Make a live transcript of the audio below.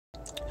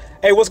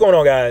Hey, what's going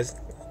on, guys?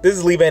 This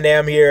is Lee Van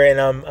Dam here, and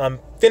I'm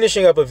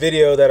finishing up a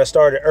video that I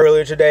started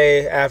earlier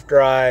today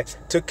after I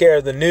took care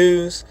of the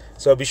news,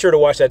 so be sure to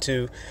watch that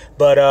too.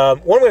 But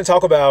what I'm going to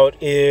talk about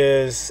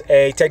is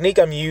a technique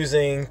I'm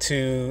using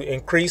to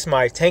increase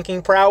my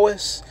tanking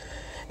prowess.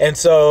 And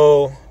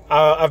so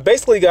I've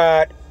basically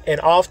got an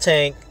off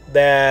tank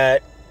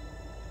that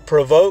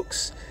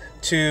provokes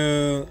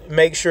to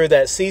make sure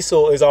that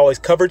Cecil is always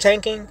cover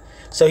tanking,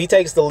 so he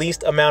takes the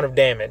least amount of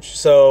damage.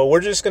 So we're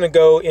just going to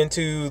go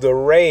into the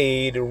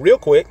raid real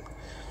quick.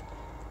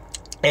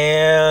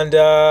 And,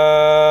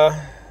 alright,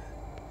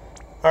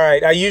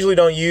 I usually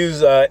don't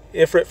use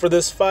Ifrit for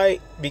this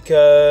fight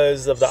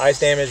because of the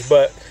ice damage,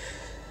 but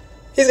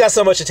he's got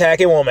so much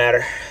attack, it won't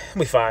matter.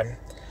 We'll be fine.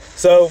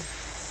 So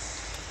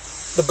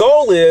the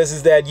goal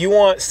is that you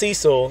want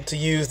Cecil to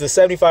use the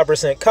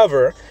 75%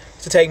 cover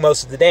to take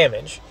most of the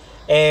damage.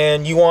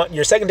 And you want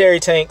your secondary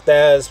tank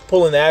that's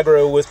pulling the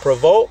aggro with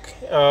Provoke,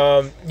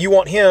 you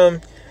want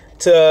him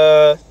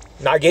to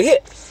not get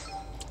hit.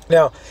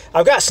 Now,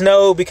 I've got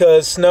Snow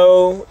because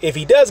Snow, if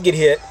he does get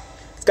hit,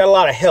 he's got a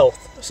lot of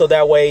health, so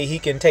that way he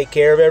can take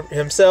care of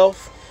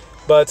himself.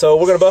 But so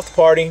we're going to buff the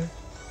party,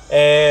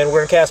 and we're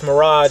going to cast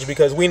Mirage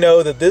because we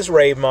know that this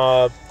raid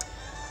mob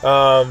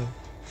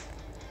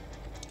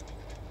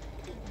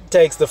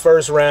takes the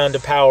first round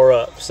to power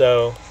up,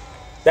 so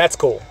that's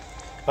cool.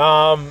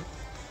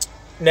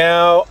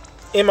 Now,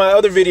 in my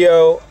other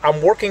video,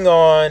 I'm working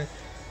on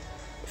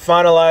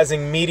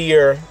finalizing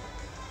Meteor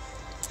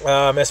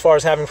as far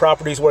as having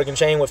properties where it can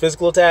chain with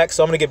physical attacks,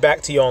 so I'm going to get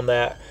back to you on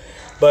that.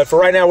 But for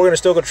right now, we're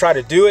still going to try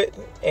to do it,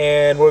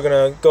 and we're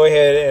going to go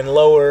ahead and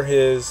lower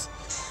his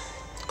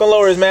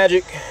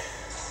magic.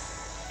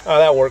 Oh,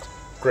 that works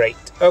great.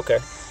 Okay.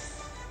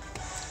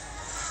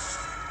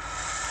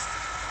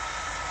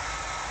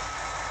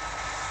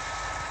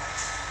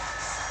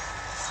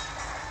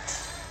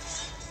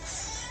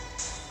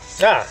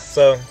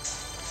 So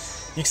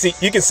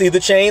you can see the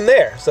chain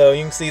there, so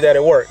you can see that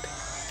it worked.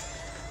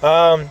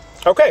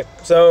 Okay,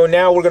 so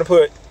now we're gonna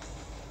put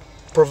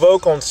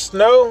Provoke on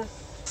Snow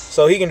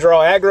so he can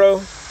draw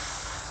aggro.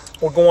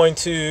 We're going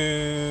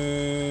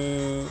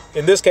to,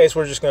 in this case,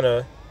 we're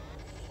gonna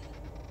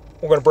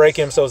break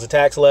him so his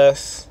attack's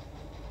less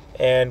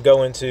and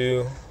go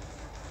into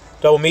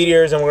double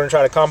meteors, and we're gonna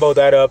try to combo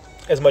that up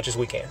as much as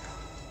we can.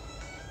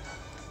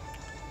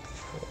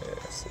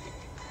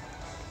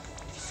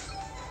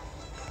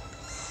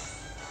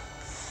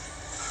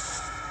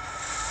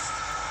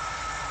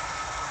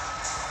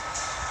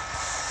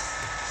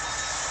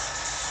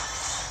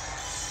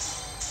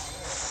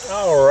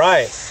 All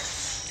right,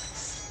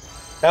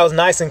 that was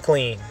nice and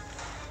clean.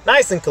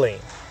 Nice and clean.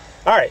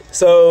 All right,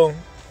 so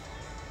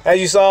as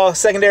you saw,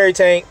 secondary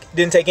tank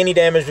didn't take any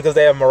damage because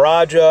they have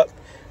Mirage up.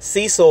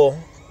 Cecil,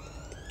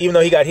 even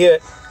though he got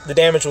hit, the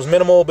damage was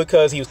minimal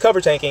because he was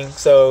cover tanking,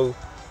 so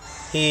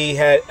he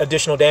had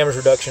additional damage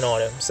reduction on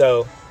him.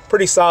 So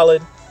pretty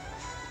solid.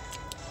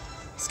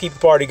 Let's keep the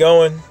party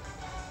going.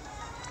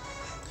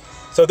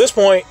 So at this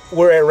point,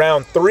 we're at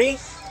round 3.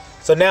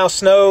 So now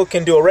Snow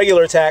can do a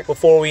regular attack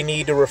before we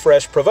need to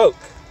refresh Provoke.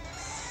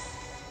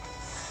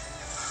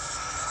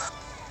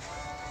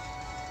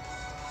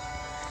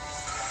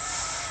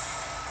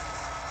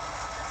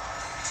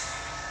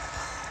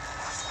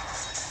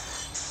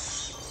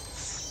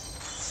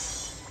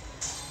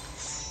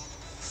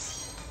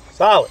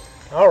 Solid.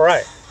 All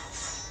right.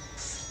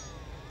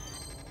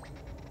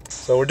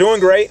 So we're doing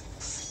great.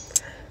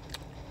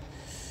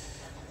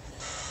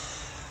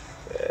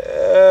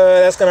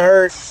 That's going to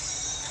hurt.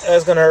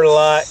 That's going to hurt a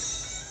lot.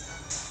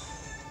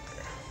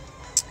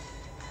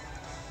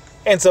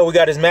 And so we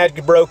got his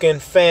magic broken.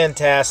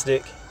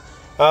 Fantastic.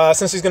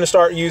 Since he's going to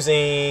start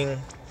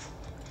using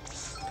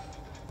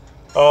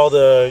all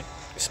the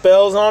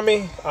spells on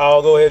me,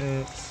 I'll go ahead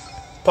and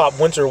pop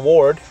Winter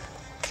Ward.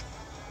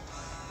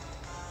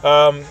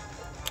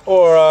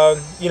 Or,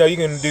 you know, you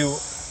can do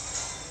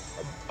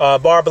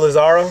Barb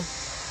Lazaro.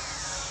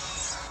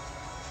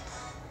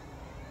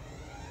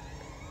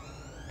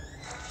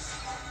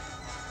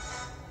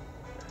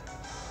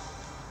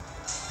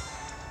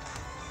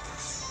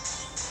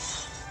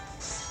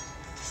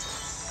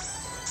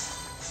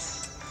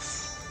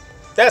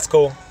 That's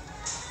cool.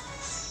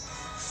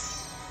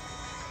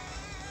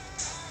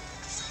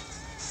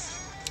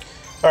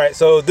 Alright,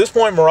 so at this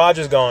point Mirage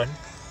is gone.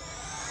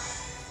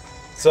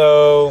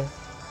 So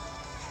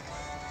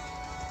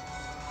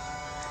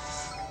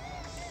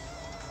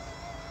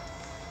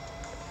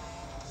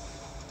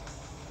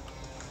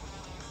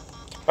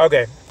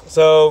okay,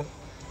 so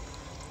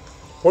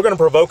we're gonna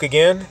Provoke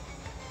again.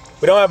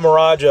 We don't have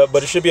Mirage up,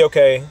 but it should be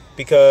okay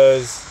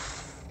because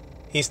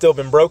he's still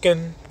been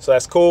broken, so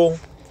that's cool.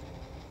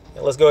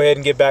 And let's go ahead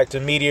and get back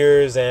to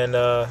meteors, and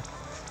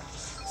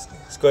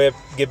let's go ahead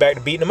and get back to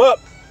beating him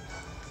up.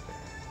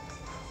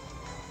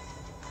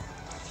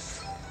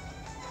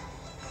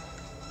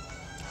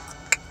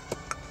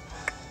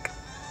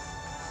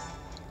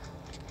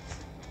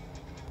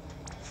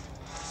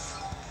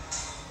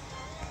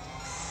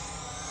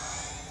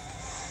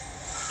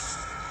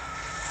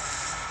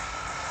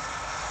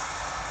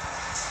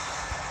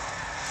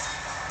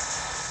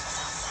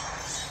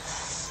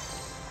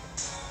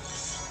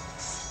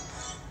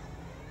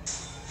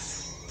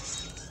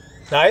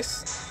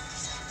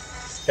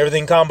 Nice.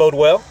 Everything comboed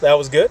well. That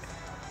was good.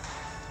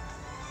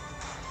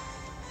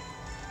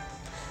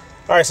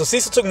 Alright, so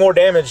Cecil took more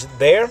damage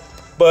there,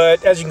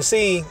 but as you can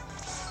see,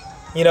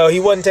 you know, he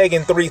wasn't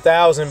taking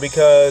 3,000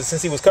 because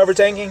since he was cover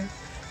tanking,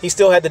 he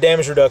still had the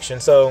damage reduction,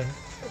 so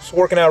it's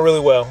working out really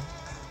well.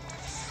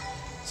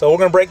 So we're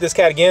going to break this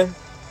cat again,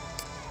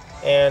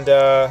 and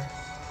go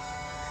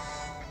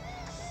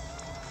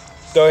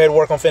ahead and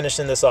work on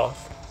finishing this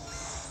off.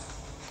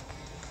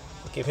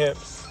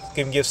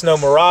 Give Snow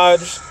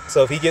Mirage,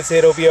 so if he gets hit,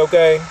 it'll be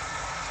okay.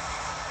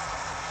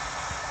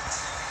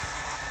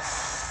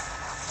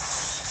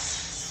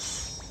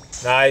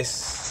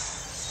 Nice.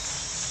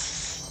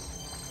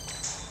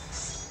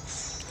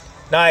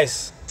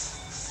 Nice.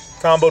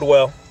 Comboed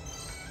well.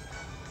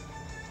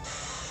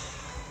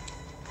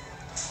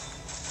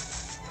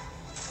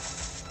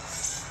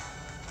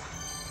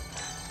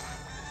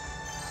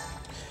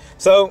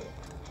 So,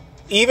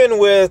 even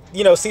with,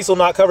 you know, Cecil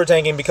not cover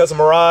tanking because of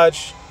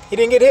Mirage, he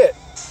didn't get hit.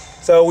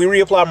 So we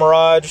reapply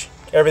Mirage.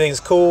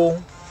 Everything's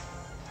cool.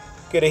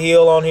 Get a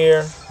heal on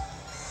here.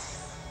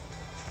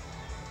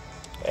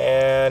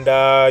 And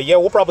yeah,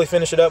 we'll probably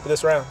finish it up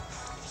this round.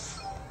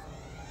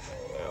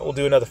 We'll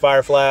do another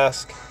Fire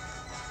Flask.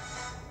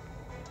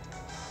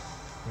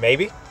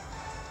 Maybe.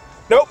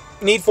 Nope.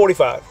 Need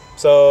 45.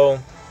 So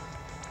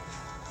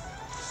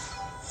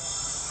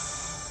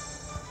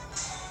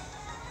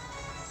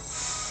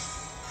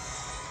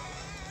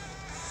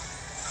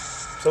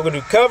we're going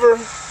to do cover.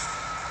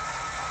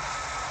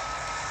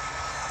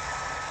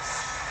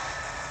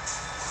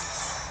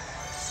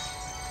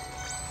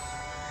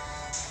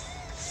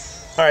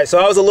 Alright, so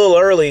I was a little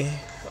early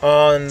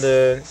on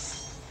the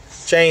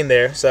chain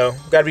there, so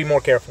got to be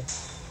more careful.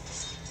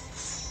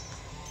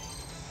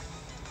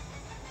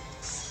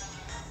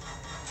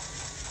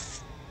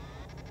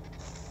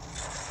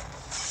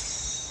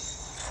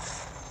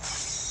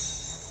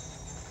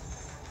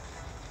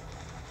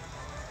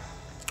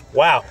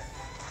 Wow.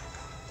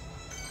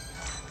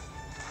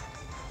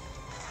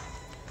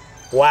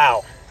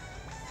 Wow.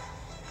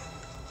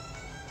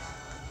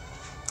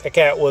 That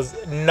cat was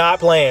not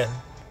playing.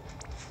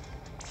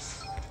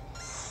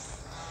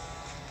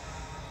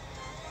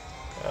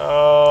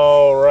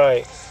 All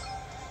right.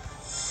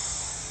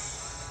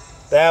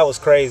 That was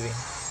crazy.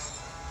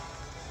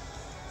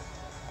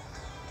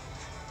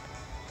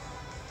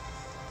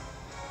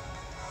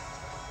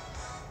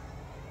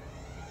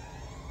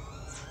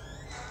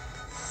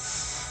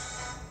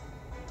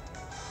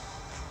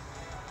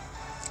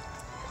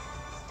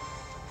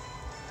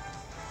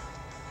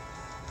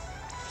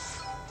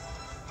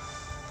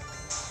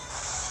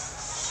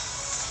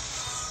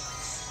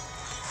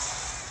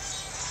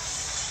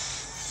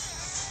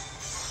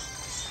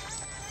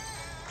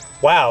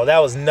 Wow, that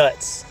was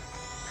nuts.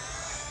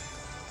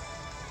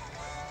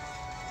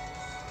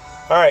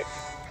 All right,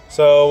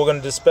 so we're gonna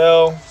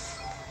dispel.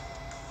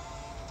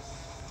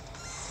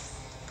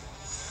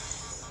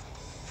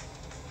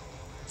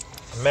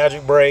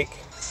 Magic break.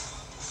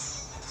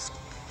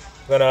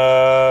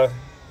 Gonna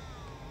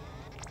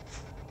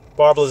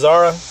Barb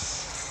Lazara.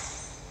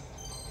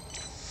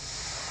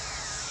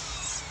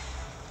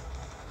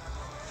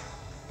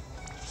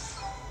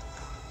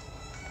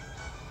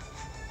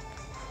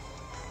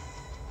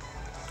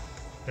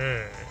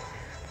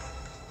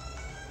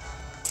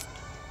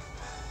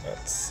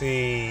 Let's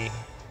see.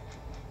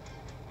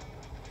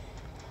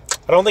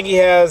 I don't think he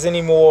has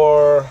any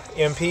more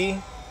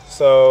MP,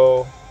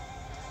 so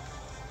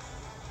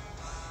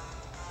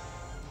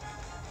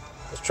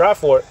let's try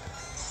for it.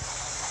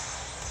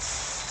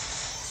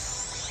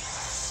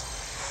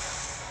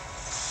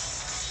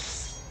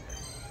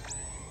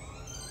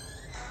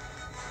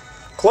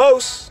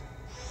 Close.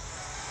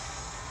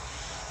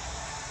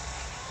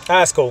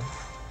 That's cool.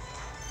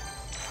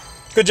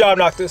 Good job,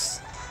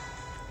 Noctis.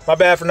 My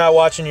bad for not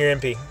watching your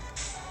MP.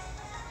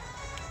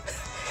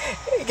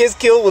 He gets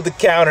killed with the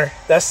counter.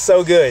 That's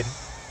so good.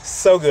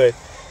 So good.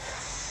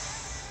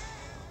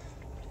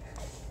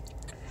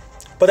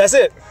 But that's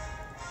it.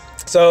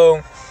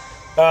 So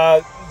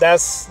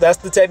that's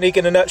the technique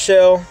in a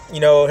nutshell.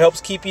 You know, it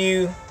helps keep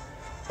you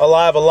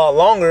alive a lot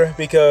longer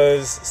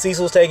because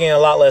Cecil's taking a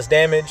lot less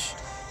damage.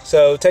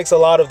 So it takes a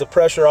lot of the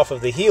pressure off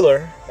of the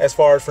healer as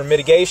far as for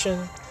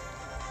mitigation.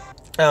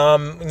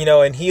 You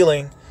know, and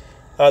healing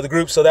the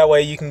group so that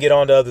way you can get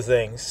on to other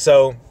things.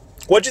 So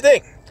what'd you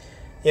think?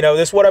 You know,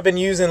 this is what I've been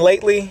using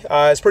lately.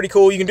 It's pretty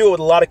cool. You can do it with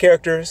a lot of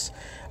characters.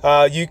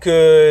 You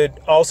could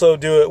also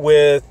do it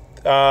with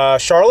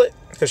Charlotte,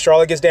 because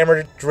Charlotte gets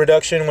damage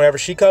reduction whenever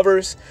she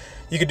covers.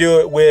 You could do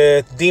it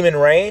with Demon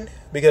Rain,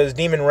 because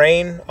Demon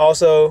Rain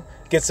also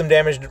gets some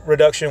damage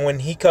reduction when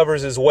he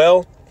covers as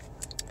well.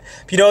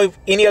 If you know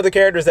any other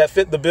characters that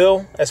fit the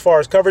bill as far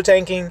as cover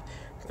tanking,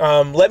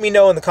 let me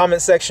know in the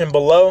comment section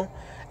below.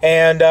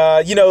 And,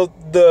 you know,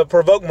 the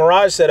Provoke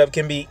Mirage setup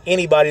can be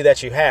anybody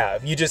that you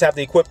have. You just have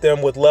to equip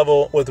them with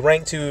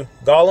rank 2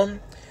 Golem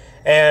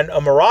and a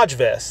Mirage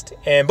Vest.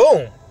 And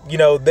boom, you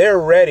know, they're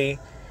ready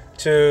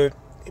to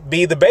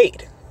be the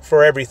bait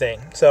for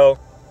everything. So,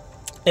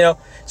 you know,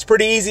 it's a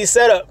pretty easy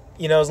setup.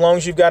 you know, as long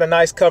as you've got a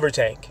nice cover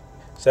tank.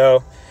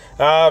 So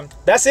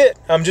that's it.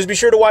 Just be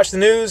sure to watch the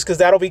news, because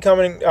that'll be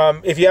coming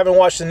if you haven't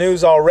watched the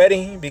news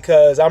already,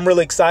 because I'm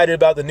really excited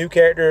about the new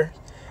character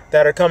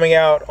that are coming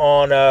out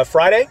on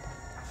Friday.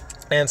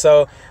 And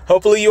so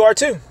hopefully you are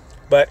too.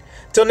 But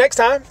till next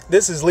time,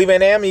 this is Lee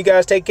Van Am. You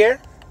guys take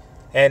care,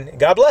 and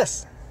God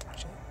bless.